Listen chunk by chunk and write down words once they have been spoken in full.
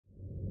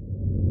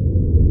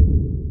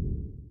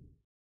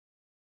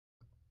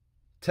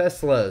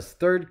Tesla's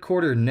third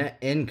quarter net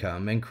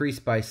income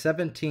increased by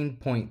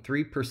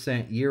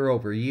 17.3% year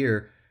over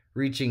year,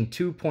 reaching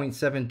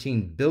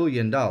 $2.17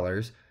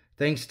 billion,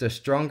 thanks to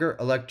stronger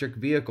electric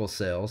vehicle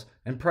sales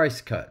and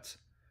price cuts.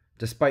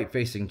 Despite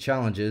facing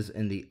challenges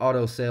in the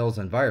auto sales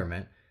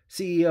environment,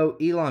 CEO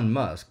Elon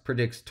Musk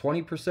predicts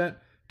 20%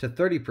 to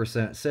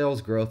 30%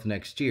 sales growth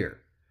next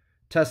year.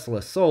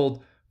 Tesla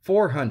sold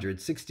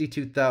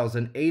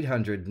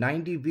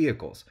 462,890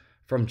 vehicles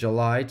from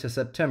July to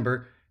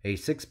September, a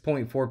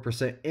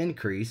 6.4%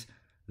 increase,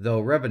 though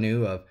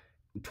revenue of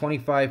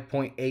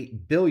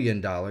 $25.8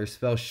 billion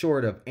fell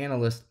short of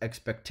analyst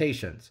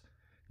expectations.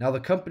 Now, the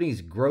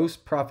company's gross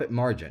profit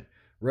margin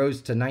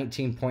rose to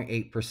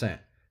 19.8%,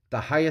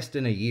 the highest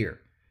in a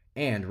year,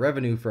 and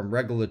revenue from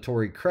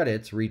regulatory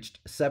credits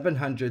reached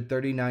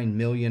 $739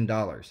 million,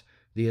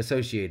 the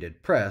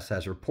Associated Press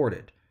has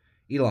reported.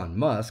 Elon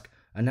Musk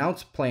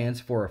announced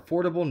plans for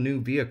affordable new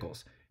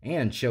vehicles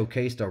and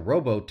showcased a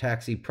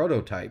robo-taxi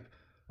prototype,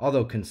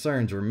 although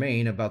concerns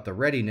remain about the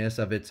readiness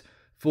of its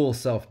full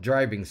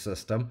self-driving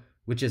system,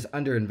 which is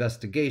under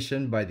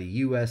investigation by the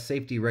U.S.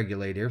 safety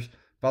regulators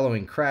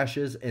following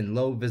crashes in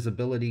low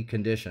visibility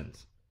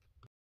conditions.